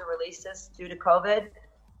half to release this due to COVID,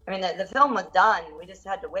 I mean, the film was done. We just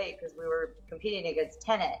had to wait because we were competing against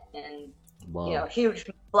Tenet and huge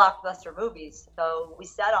blockbuster movies. So we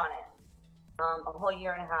sat on it a whole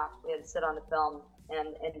year and a half. We had to sit on the film,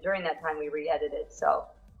 and during that time we re-edited. So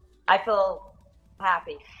I feel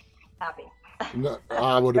happy. No,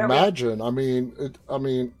 I would imagine. I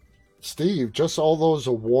mean, Steve, just all those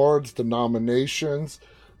awards, the nominations,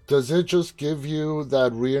 does it just give you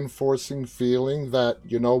that reinforcing feeling that,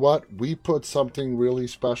 you know what, we put something really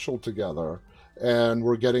special together and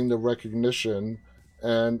we're getting the recognition,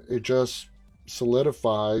 and it just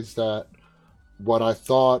solidifies that what I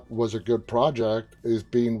thought was a good project is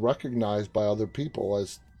being recognized by other people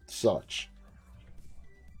as such.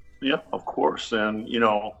 Yeah, of course. And,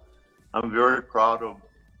 I'm very proud of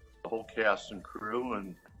the whole cast and crew,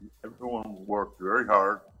 and everyone worked very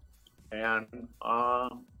hard. And the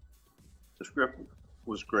script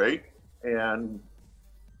was great, and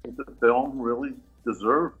the film really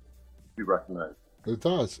deserved to be recognized. It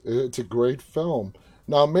does. It's a great film.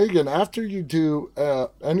 Now, Megan, after you do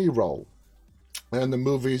any role and the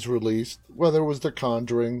movie's released, whether it was The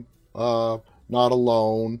Conjuring, Not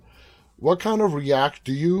Alone, what kind of react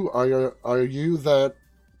do you are you that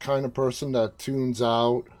kind of person that tunes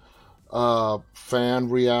out fan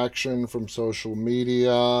reaction from social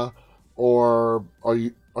media, or are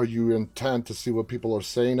you intent to see what people are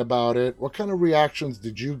saying about it? What kind of reactions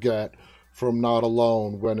did you get from Not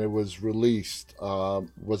Alone when it was released?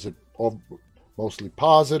 Was it mostly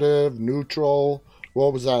positive, neutral?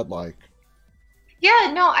 What was that like?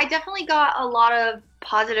 Yeah, no, I definitely got a lot of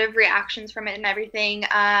positive reactions from it and everything.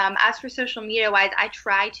 As for social media wise, I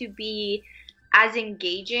try to be as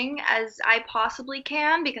engaging as I possibly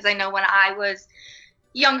can, because I know when I was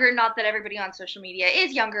younger, not that everybody on social media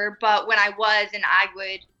is younger, but when I was, and I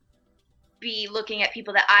would be looking at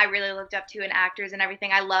people that I really looked up to and actors and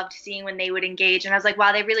everything, I loved seeing when they would engage. And I was like,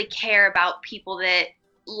 wow, they really care about people that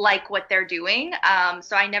like what they're doing.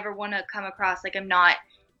 So I never want to come across like I'm not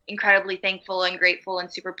incredibly thankful and grateful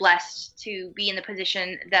and super blessed to be in the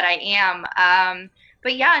position that I am.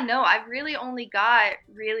 But yeah, no, I've really only got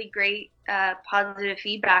really great positive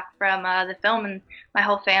feedback from the film, and my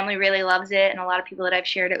whole family really loves it, and a lot of people that I've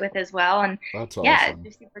shared it with as well. And That's yeah, awesome.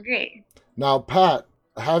 it's super great. Now, Pat,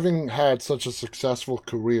 having had such a successful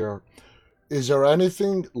career, is there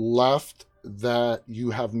anything left that you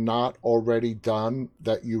have not already done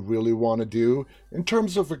that you really want to do in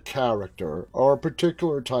terms of a character or a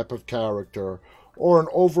particular type of character or an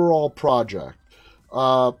overall project?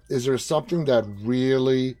 Is there something that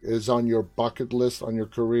really is on your bucket list on your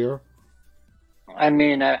career? I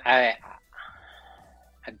mean, I've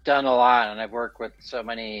done a lot, and I've worked with so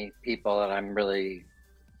many people that I'm really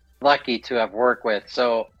lucky to have worked with.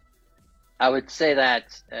 So I would say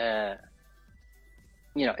that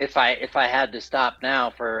if I had to stop now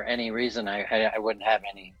for any reason, I wouldn't have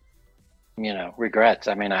any regrets.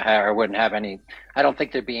 I mean, I wouldn't have any. I don't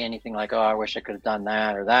think there'd be anything like, oh, I wish I could have done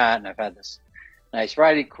that or that. And I've had this nice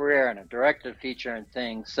writing career, and I've directed a feature and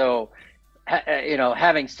things. So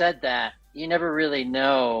having said that, you never really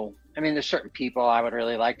know. I mean, there's certain people I would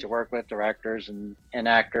really like to work with, directors and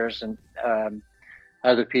actors and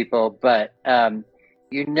other people, but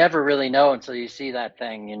you never really know until you see that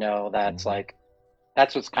thing, that's like,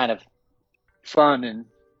 that's what's kind of fun and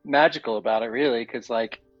magical about it, really, because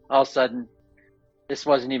like all of a sudden this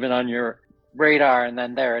wasn't even on your radar, and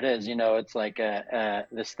then there it is. It's like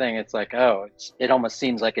this thing. It's like, oh, it almost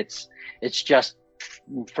seems like it's just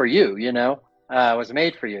for you. It was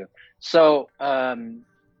made for you. So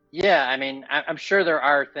yeah, I mean, I'm sure there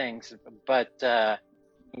are things, but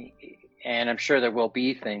and I'm sure there will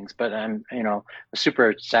be things, but I'm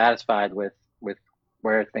super satisfied with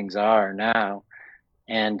where things are now,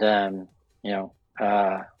 and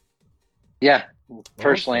yeah,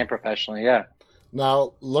 personally and professionally, yeah.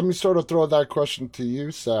 Now, let me sort of throw that question to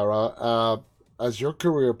you, Sarah. As your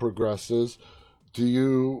career progresses, do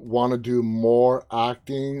you want to do more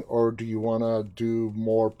acting, or do you want to do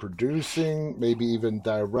more producing, maybe even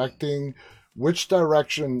directing? Which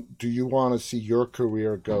direction do you want to see your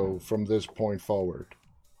career go from this point forward?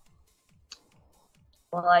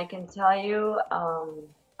 Well, I can tell you,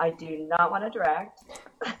 I do not want to direct.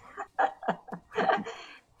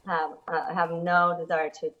 Have no desire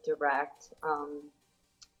to direct.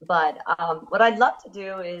 But what I'd love to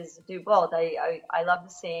do is do both. I love to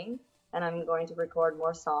sing, and I'm going to record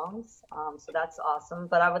more songs. So that's awesome.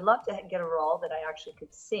 But I would love to get a role that I actually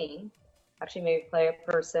could sing. Actually, maybe play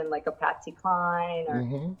a person like a Patsy Cline,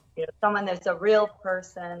 or someone that's a real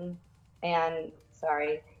person, and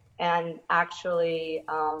actually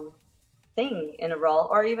sing in a role,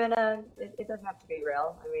 or even it doesn't have to be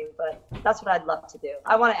real. I mean, but that's what I'd love to do.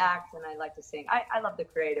 I want to act, and I like to sing. I love the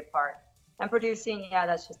creative part, and producing. Yeah,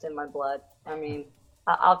 that's just in my blood. I mean,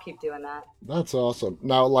 I'll keep doing that. That's awesome.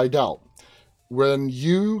 Now, Lydell, when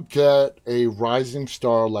you get a rising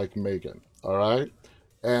star like Megan, all right,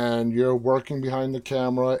 and you're working behind the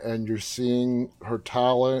camera and you're seeing her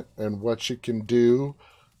talent and what she can do,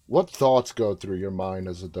 what thoughts go through your mind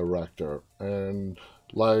as a director? And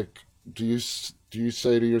like, do you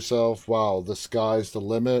say to yourself, wow, the sky's the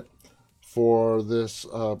limit for this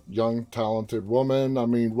young talented woman? I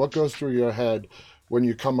mean, what goes through your head when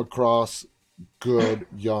you come across good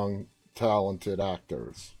young talented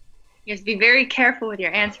actors? You have to be very careful with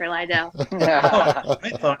your answer, Lydell.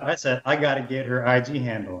 Oh, I said I got to get her IG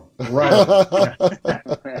handle right away.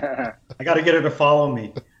 I got to get her to follow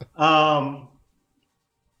me. No,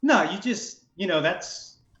 you just,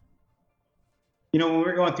 that's, when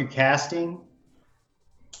we're going through casting,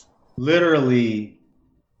 literally,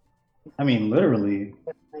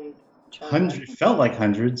 hundreds, felt like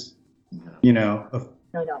hundreds, of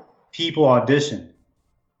people auditioned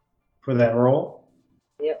for that role.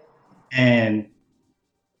 Yep. And,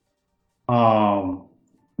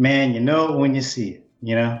 man, when you see it,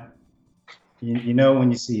 you know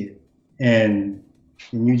when you see it, and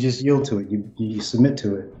you just yield to it. You submit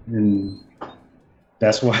to it, and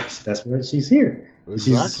that's why she's here.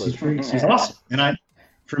 Exactly. She's awesome. And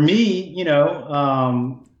for me,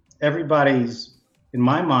 everybody's in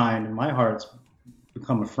my mind, in my heart's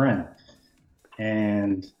become a friend,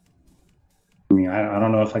 and I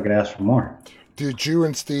don't know if I could ask for more. Did you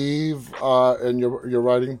and Steve and your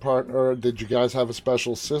writing partner, did you guys have a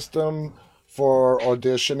special system for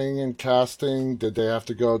auditioning and casting? Did they have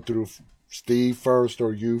to go through Steve first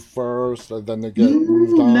or you first, and then they get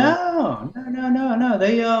moved on? No.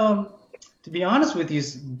 They, to be honest with you,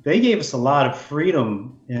 they gave us a lot of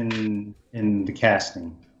freedom in the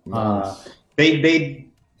casting. Nice. They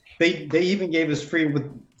even gave us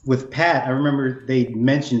freedom with Pat. I remember they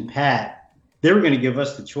mentioned Pat. They were going to give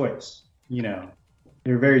us the choice. They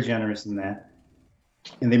were very generous in that.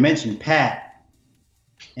 And they mentioned Pat,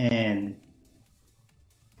 and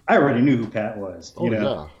I already knew who Pat was.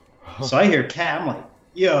 Yeah. So I hear Pat, I'm like,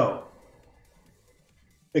 yo.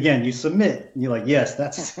 Again, you submit. And you're like, yes,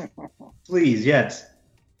 that's, please, yes.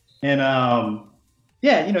 And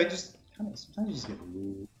just kind of, sometimes you just get,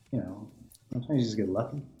 sometimes you just get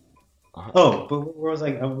lucky. Oh, but what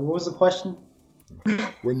was the question?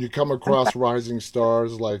 When you come across rising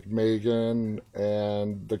stars like Megan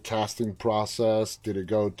and the casting process, did it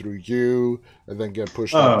go through you and then get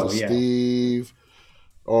pushed up to Steve?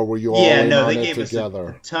 Or were you all in on it together?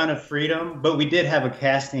 Us a ton of freedom, but we did have a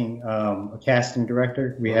casting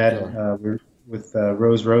director. We had with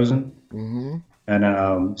Rose Rosen,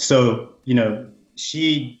 and so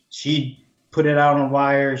she put it out on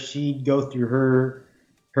wire. She'd go through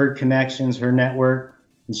her connections, her network,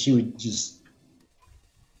 and she would just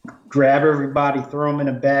grab everybody, throw them in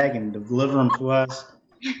a bag, and deliver them to us.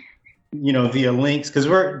 Via links, because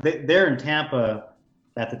they're in Tampa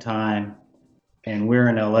at the time. And we're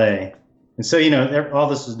in LA, and so all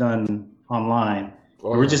this was done online.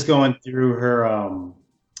 We're just going through her. I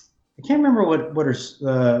can't remember what her.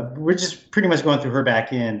 We're just pretty much going through her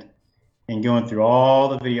back end and going through all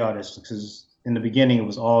the video auditions, because in the beginning it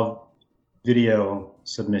was all video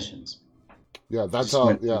submissions. Yeah, that's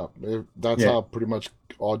how. That's how pretty much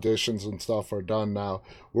auditions and stuff are done now.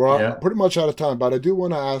 We're pretty much out of time, but I do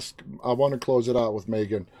want to ask. I want to close it out with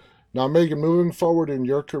Megan. Now, Megan, moving forward in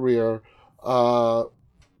your career. What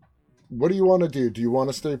do you want to do? Do you want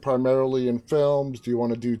to stay primarily in films? Do you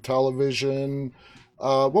want to do television?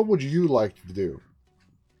 What would you like to do?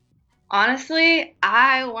 Honestly,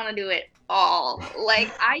 I want to do it all.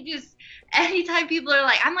 Anytime people are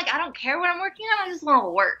like, I'm like, I don't care what I'm working on. I just want to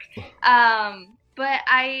work. But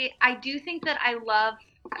I do think that I love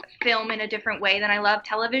film in a different way than I love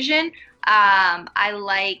television. I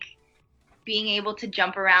like being able to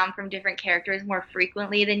jump around from different characters more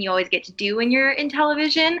frequently than you always get to do when you're in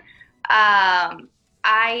television.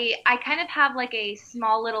 I kind of have like a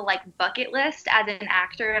small little bucket list as an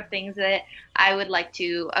actor of things that I would like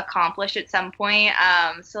to accomplish at some point.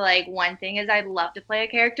 So one thing is I'd love to play a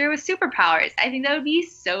character with superpowers. I think that would be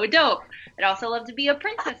so dope. I'd also love to be a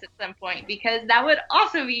princess at some point, because that would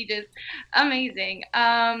also be just amazing.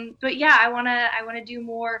 But yeah, I wanna do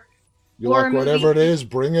more. You like whatever it is,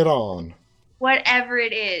 bring it on. Whatever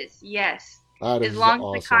it is, yes. As long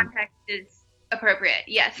awesome. as the context is appropriate,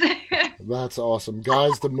 yes. That's awesome.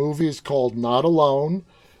 Guys, the movie is called Not Alone.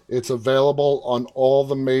 It's available on all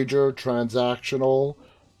the major transactional,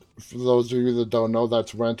 for those of you that don't know,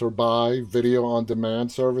 that's rent or buy, video on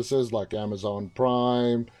demand services like Amazon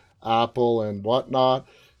Prime, Apple, and whatnot.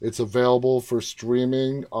 It's available for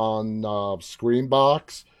streaming on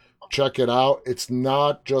Screenbox. Check it out. It's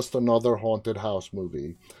not just another haunted house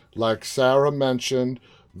movie. Like Sarah mentioned,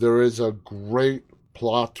 there is a great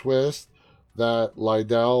plot twist that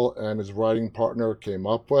Lydell and his writing partner came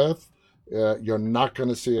up with. You're not going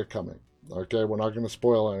to see it coming. Okay, we're not going to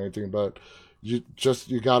spoil anything, but you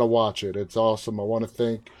got to watch it. It's awesome. I want to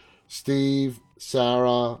thank Steve,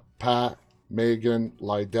 Sarah, Pat, Megan,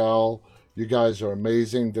 Lydell. You guys are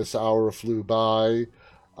amazing. This hour flew by.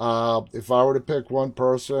 If I were to pick one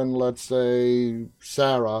person, let's say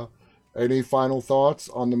Sarah, Any final thoughts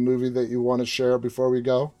on the movie that you want to share before we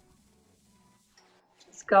go?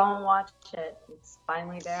 Just go and watch it. It's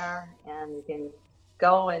finally there, and you can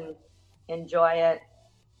go and enjoy it,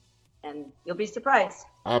 and you'll be surprised.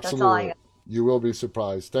 Absolutely. That's all I got. You will be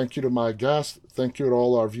surprised. Thank you to my guest. Thank you to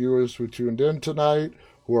all our viewers who tuned in tonight,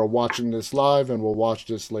 who are watching this live and will watch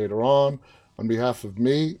this later on. On behalf of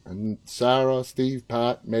me and Sarah, Steve,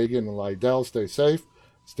 Pat, Megan, and Lydell, stay safe.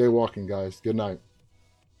 Stay walking, guys. Good night.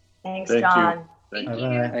 Thanks, Thank you. John. Thank you.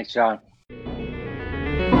 Bye-bye. Thanks, John.